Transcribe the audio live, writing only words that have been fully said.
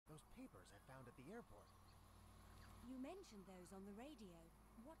airport. You mentioned those on the radio.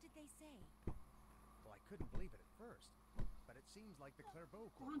 What did they say? Well, I couldn't believe it at first, but it seems like the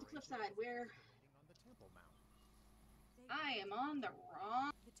Clairvaux On to Corporation Cliffside, where is on the Temple Mount. I am on the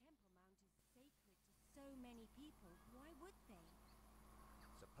wrong. The Temple Mount is sacred to so many people. Why would they?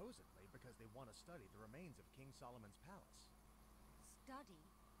 Supposedly because they want to study the remains of King Solomon's palace. Study?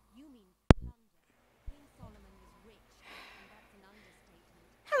 You mean plunder. King Solomon was rich, and that's an understatement.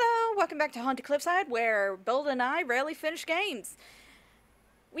 Hello, welcome back to Haunted Cliffside, where Bill and I rarely finish games.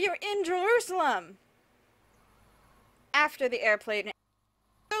 We are in Jerusalem after the airplane.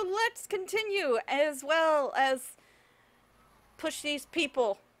 So let's continue, as well as push these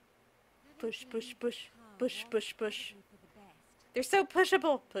people. Push, push, push, push, push, push. They're so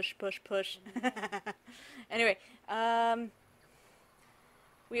pushable. Push, push, push. Anyway,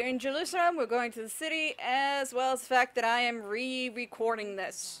 we are in Jerusalem. We're going to the city, as well as the fact that I am re-recording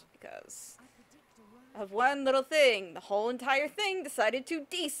this because of one little thing. The whole entire thing decided to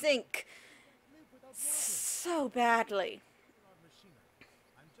desync so badly.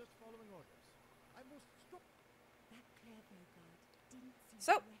 I'm just following orders. I must stop.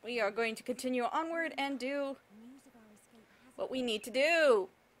 So, we are going to continue onward and do what we need to do.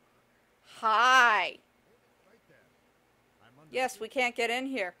 Hi. Yes, we can't get in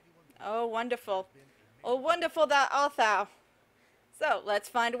here. Oh, wonderful. Oh, wonderful that art thou. So, let's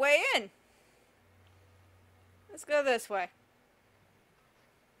find a way in. Let's go this way.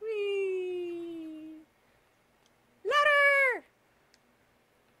 Whee! Ladder!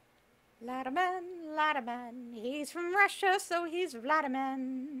 Ladderman, Ladderman. He's from Russia, so he's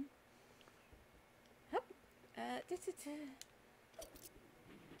Vladimir. Hup.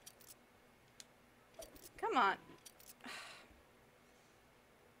 Come on.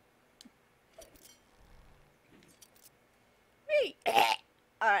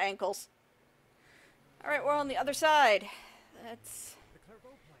 Our ankles. Alright, we're on the other side. Let's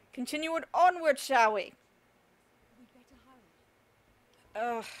continue onward, shall we?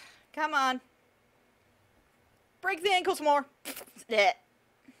 Ugh, come on. Break the ankles more.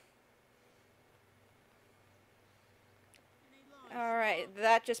 Alright,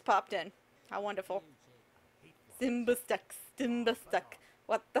 that just popped in. How wonderful. Simba stuck, Simba stuck.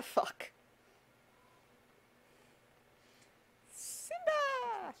 What the fuck?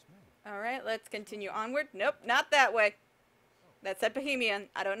 Simba! Alright, let's continue onward. Nope, not that way. That said Bohemian.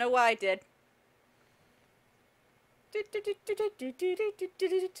 I don't know why I did. Dora,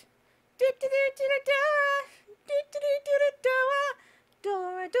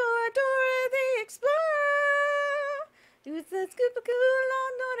 Dora, Dora the Explorer. Who's the scuba cool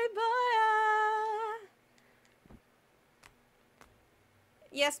on naughty boy?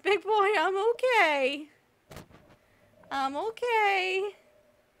 Yes, big boy, I'm okay. I'm okay.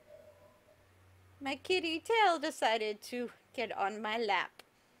 My kitty tail decided to get on my lap.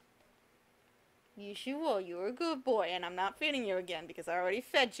 Yes, you will. You're a good boy, and I'm not feeding you again because I already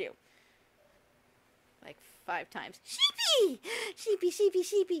fed you. Like 5 times. Sheepy! Sheepy, sheepy,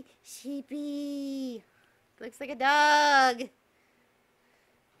 sheepy, sheepy. Looks like a dog.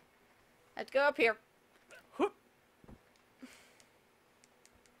 Let's go up here. Whoop.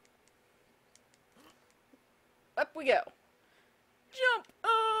 Up we go. Jump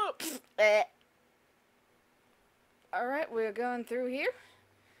up! Alright, we're going through here.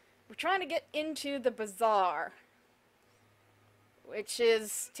 We're trying to get into the bazaar, which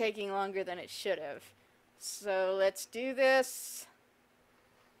is taking longer than it should have. So let's do this.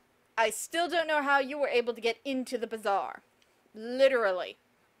 I still don't know how you were able to get into the bazaar. Literally.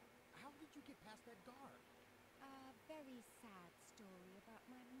 How did you get past that guard? A very sad story about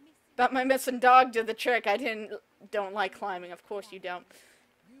my missing... But my missing dog did the trick. I don't like climbing. Of course you don't.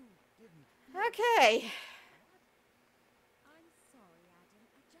 You didn't. Okay. I'm sorry, Adam.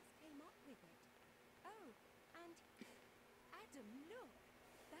 I just came up with it. Oh, and... Adam, look!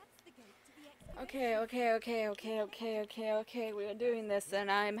 That's the gate to the excavation. Okay. We are doing this,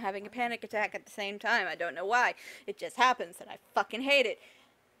 and I'm having a panic attack at the same time. I don't know why. It just happens, and I fucking hate it.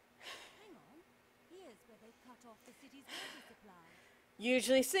 Hang on. Here's where they cut off the city's water supply.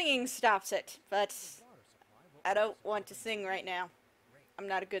 Usually singing stops it, but I don't want to sing right now. I'm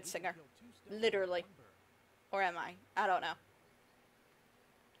not a good singer. Literally. Or am I? I don't know.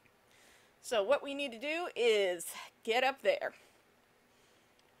 So what we need to do is get up there.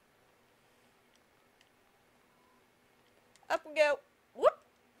 Up we go. Whoop!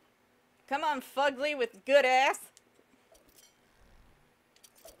 Come on, Fugly with good ass.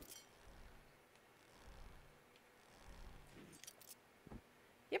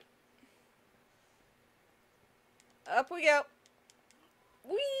 Yep. Up we go.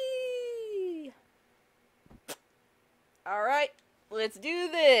 Whee! let's do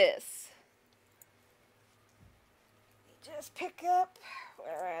this. Just pick up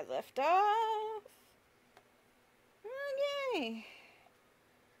where I left off. Okay.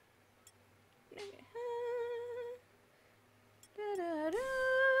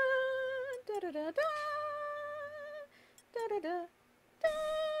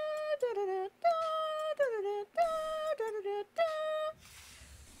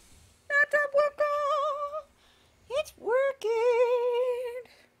 It's working.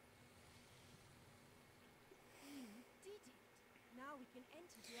 Did it? Now we can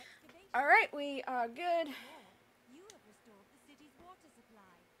enter the excavation. All right, we are good. More. You have restored the city's water supply.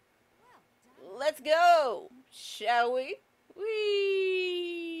 Well done. Let's go, shall we?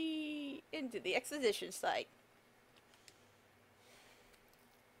 Whee! Into the exposition site.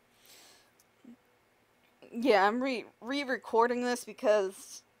 Yeah, I'm re-recording this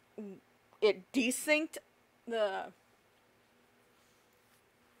because it desynced the...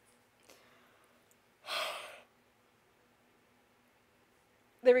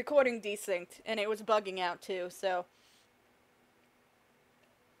 The recording desynced, and it was bugging out too, so...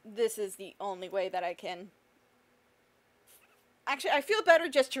 This is the only way that I can... Actually, I feel better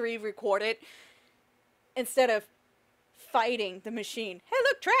just to re-record it instead of fighting the machine. Hey,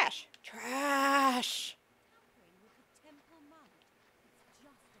 look, trash! Trash! Tampering with the temple mount. It's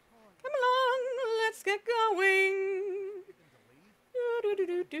just appalling. Come along, let's get going.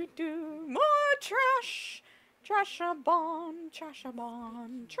 Do. More trash! Trash-a-bon,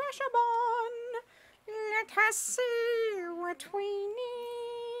 trash-a-bon, trash-a-bon. Let us see what we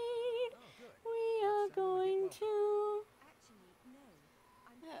need. We are going to... Actually, no.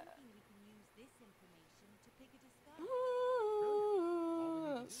 I'm thinking we can use this information to pick a disguise.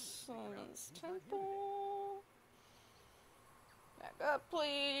 Ooh, Solomon's Temple. Back up,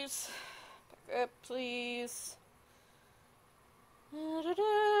 please. Back up, please. The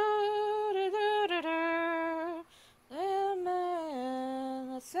man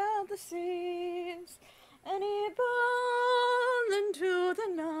that sailed the seas, and he bowled into the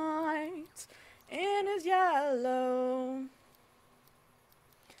night in his yellow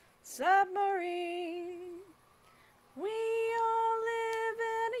submarine. We all live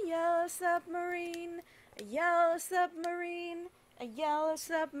in a yellow submarine, a yellow submarine, a yellow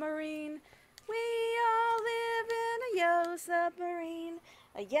submarine. We all live in a yellow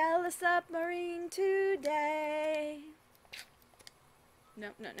submarine today. No.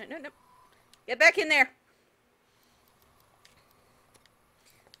 Get back in there.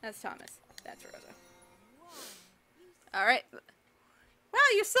 That's Thomas. That's Rosa. Alright. Wow,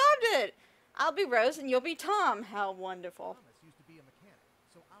 you solved it! I'll be Rose and you'll be Tom. How wonderful. Thomas used to be a mechanic,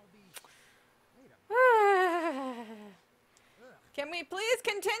 so I'll be... Wait a minute. Can we please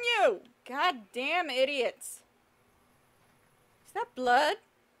continue? God damn idiots. Is that blood?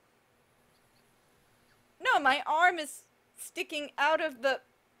 No, my arm is sticking out of the...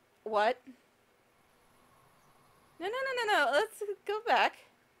 What? No. Let's go back.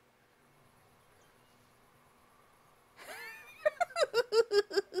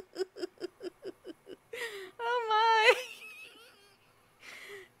 Oh my.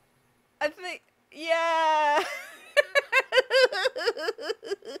 I think... Yeah.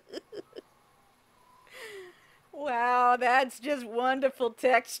 Wow, that's just wonderful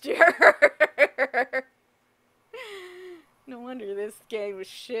texture. No wonder this game was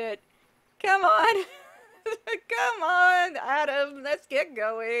shit. Come on. Come on, Adam. Let's get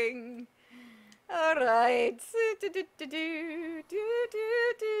going. All right.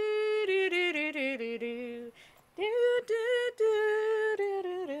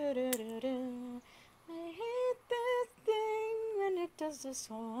 I hate this thing when it does this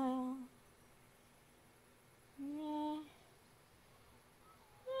well. Yeah.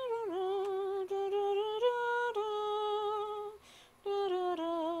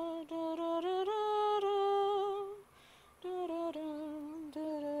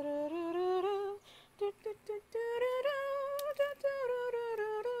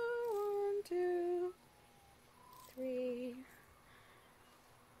 One, two, three.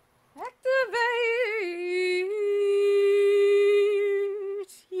 Activate!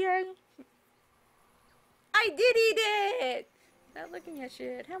 Yay! I did eat it! Not looking at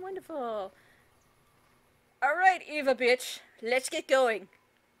shit. How wonderful. Alright, Eva bitch. Let's get going.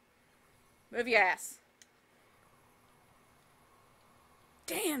 Move your ass.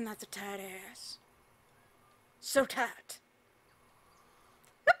 Damn, that's a tight ass. So tight.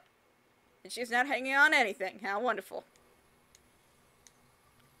 And she's not hanging on anything. How wonderful.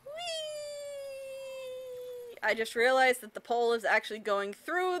 Whee! I just realized that the pole is actually going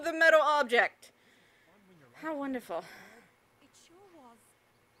through the metal object. How wonderful. It sure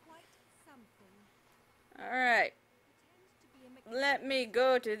Alright. Let me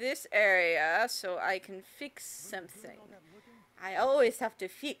go to this area so I can fix something. All that looking? I always have to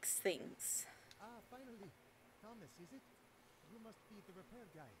fix things. Ah, finally. Thomas, is it? You must be the repair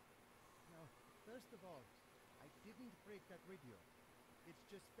guy. Now, first of all, I didn't break that radio. It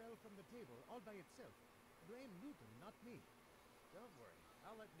just fell from the table all by itself. Blame Newton, not me. Don't worry.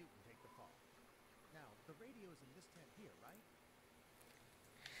 I'll let Newton take the fall. Now, the radio's in this tent here, right?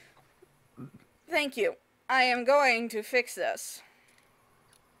 Thank you. I am going to fix this.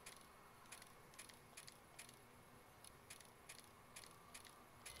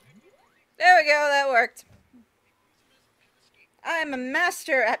 There we go, that worked. I'm a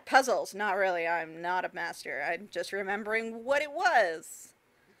master at puzzles. Not really, I'm not a master. I'm just remembering what it was.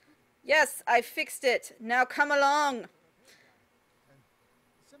 Yes, I fixed it. Now come along.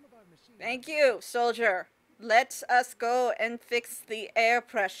 Some of our machines... Thank you, soldier. Let us go and fix the air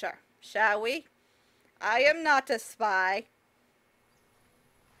pressure, shall we? I am not a spy.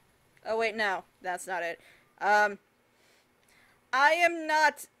 Oh wait, no, that's not it. I am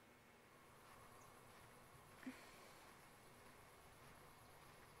not...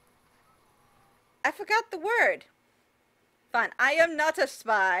 I forgot the word. Fine, I am not a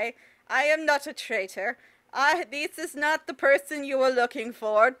spy. I am not a traitor. This is not the person you were looking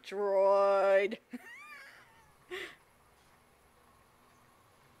for, droid.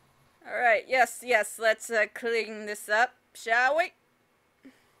 Alright, yes, let's clean this up, shall we?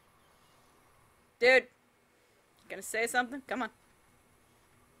 Dude, gonna say something? Come on.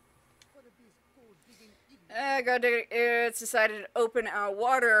 What are these cold-digging idiots? It's decided to open our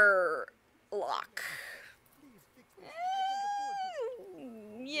water lock. Please fix this. I can't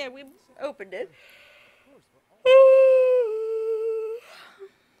afford to... Yeah, we opened it. Of course, we're all...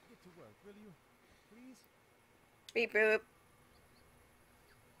 Get to work, will you? Please? Beep boop.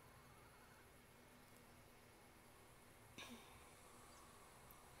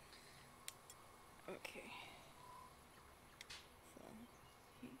 Okay.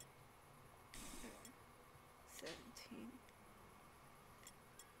 17.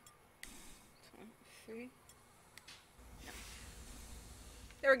 23. No.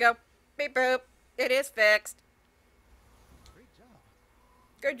 There we go. Beep boop. It is fixed. Great job.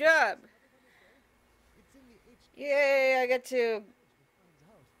 Good job. It's in the HQ. Yay, I get to Finds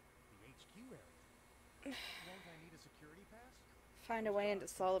out. The HQ area. Won't I need a security pass? find a way into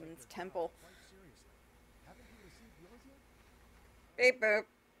Solomon's temple. Quite seriously. Haven't you received yours yet? Beep boop.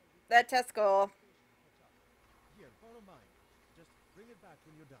 That test goal. Here, follow mine. Just bring it back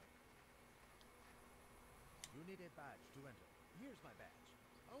when you're done. You need a badge to enter. Here's my badge.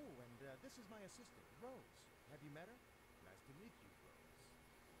 Oh, and this is my assistant, Rose. Have you met her? Nice to meet you, Rose.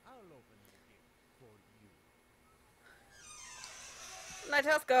 I'll open the gate for you. Let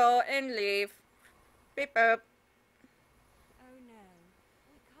us go and leave. Beep boop. Oh no,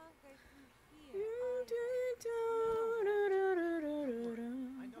 we can't go through here either.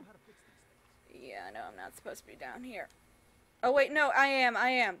 I know how to fix these things. Yeah, no, I'm not supposed to be down here. Oh wait, no, I am.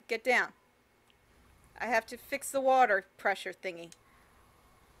 Get down. I have to fix the water pressure thingy.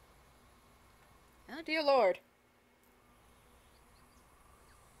 Oh dear Lord.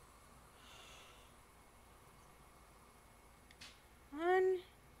 One.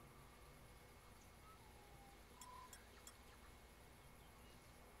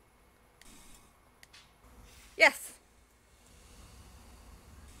 Yes.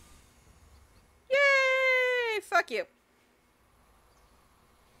 Yay! Fuck you.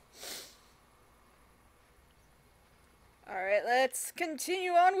 Alright, let's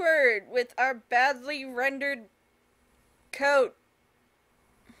continue onward with our badly rendered coat.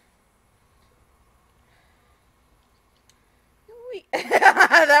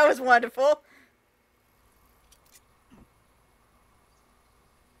 That was wonderful.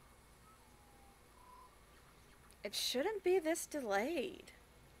 It shouldn't be this delayed.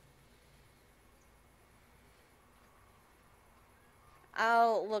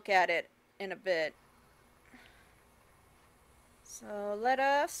 I'll look at it in a bit. So let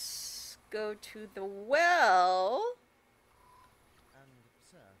us go to the well. And,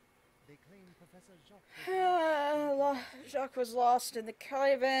 sir, they claim Professor Jacques... Jacques was lost in the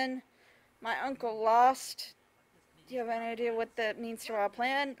cave-in. My uncle lost. Do you have any idea what that means to our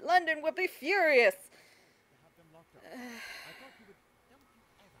plan? London will be furious. have them locked up. I thought you would... Don't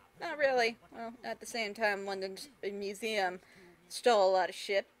you ever... Not really. Well, at the same time, London's museum stole a lot of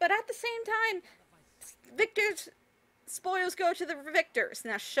shit. But at the same time, Victor's spoils go to the victors.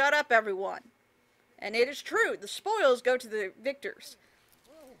 Now shut up, everyone. And it is true. The spoils go to the victors.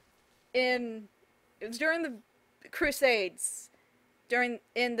 It was during the Crusades, in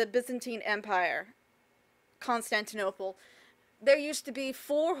the Byzantine Empire. Constantinople, there used to be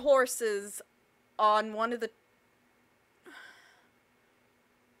 4 horses on one of the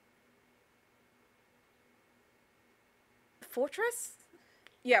fortress?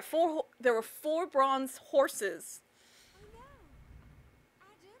 Yeah, there were 4 bronze horses. Oh no!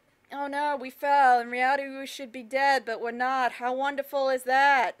 Adam? Oh no, we fell. In reality, we should be dead, but we're not. How wonderful is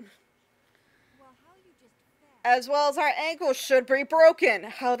that? Well, how you just fell. As well as our ankles should be broken.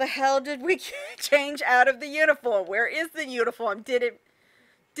 How the hell did we change out of the uniform? Where is the uniform? Did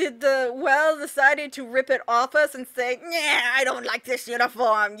the well decided to rip it off us and say, "Nah, I don't like this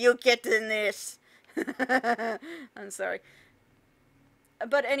uniform. You get in this." I'm sorry.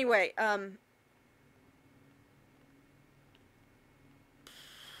 But anyway, I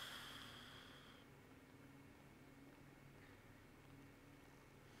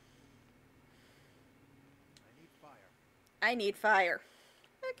need fire. I need fire.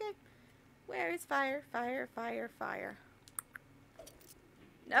 Okay. Where is fire? Fire, fire, fire.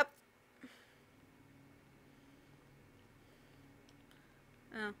 Nope.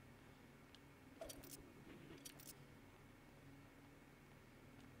 Oh.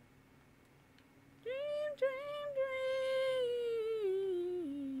 Dream, dream,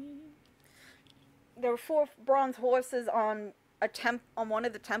 dream. There were 4 bronze horses on on one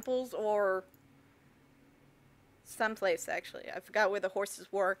of the temples, or someplace actually. I forgot where the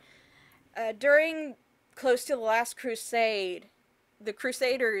horses were. During close to the last crusade, the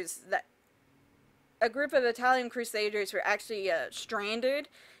crusaders, a group of Italian crusaders were actually stranded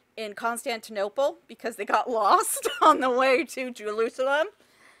in Constantinople because they got lost on the way to Jerusalem.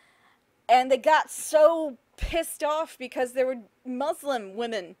 And they got so pissed off because there were Muslims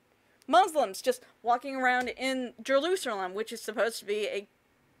just walking around in Jerusalem, which is supposed to be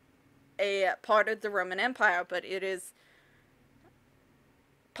a part of the Roman Empire, but it is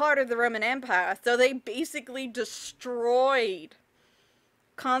part of the Roman Empire. So they basically destroyed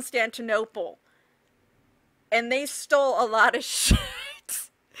Constantinople. And they stole a lot of shit.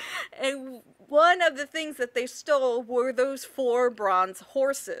 And one of the things that they stole were those 4 bronze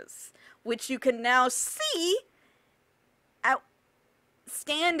horses, which you can now see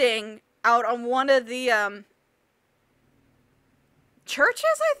standing out on one of the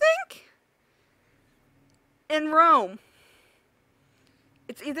churches, I think, in Rome.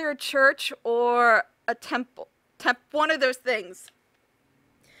 It's either a church or a temple. One of those things.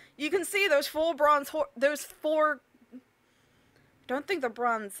 You can see those 4 those 4. I don't think they're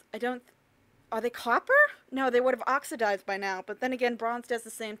bronze. Are they copper? No, they would have oxidized by now. But then again, bronze does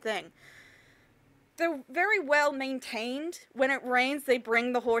the same thing. They're very well maintained. When it rains, they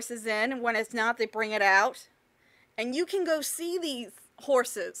bring the horses in, and when it's not, they bring it out. And you can go see these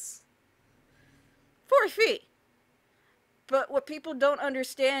horses for a fee. But what people don't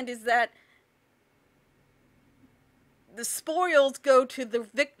understand is that the spoils go to the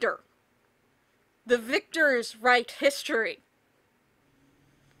victor. The victors write history.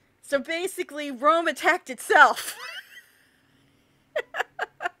 So basically, Rome attacked itself.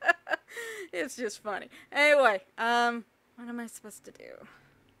 It's just funny. Anyway, what am I supposed to do?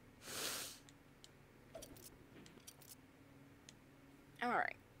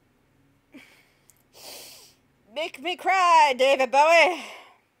 Alright. Make me cry, David Bowie!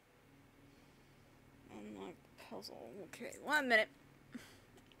 Unlock puzzle. Okay, 1 minute.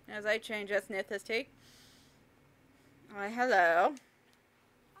 As I change ethnicity. Why, hello.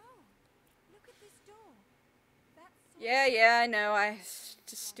 Oh, look at this door. That's so Yeah, I know. It's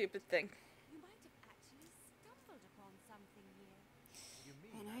just a stupid thing. You might have actually stumbled upon something here. You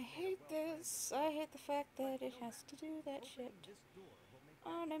mean And I hate this. I hate the fact that it has to do that shit. opening this door will make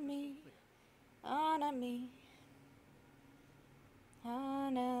On crystal me. clear. On me.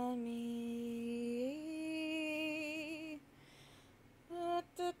 On me.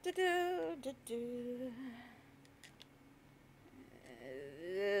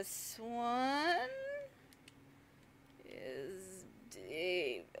 This one is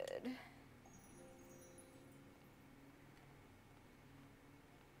David.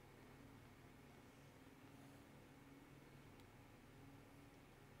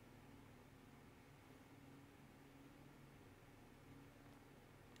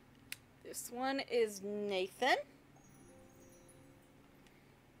 This one is Nathan.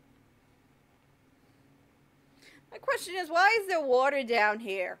 My question is, why is there water down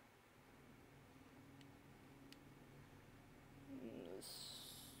here?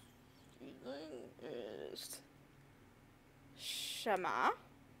 Shama.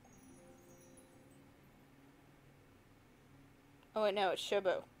 Oh wait, no, it's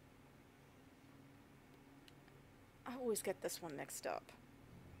Shobo. I always get this one mixed up.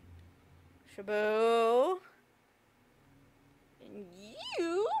 Shabu.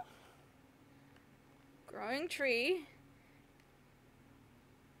 You? Growing tree.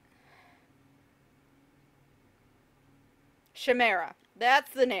 Chimera.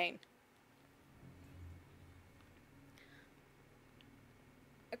 That's the name.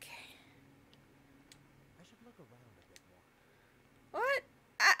 Okay. I should look around a bit more. What?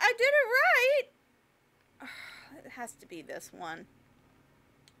 I did it right! It has to be this one.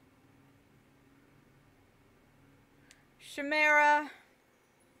 Chimera.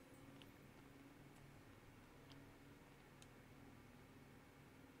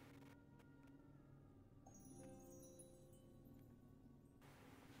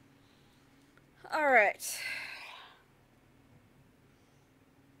 Alright.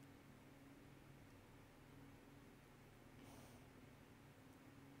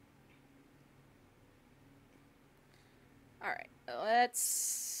 Alright,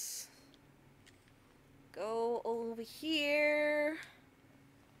 let's go over here.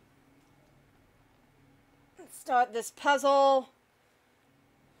 Let's start this puzzle.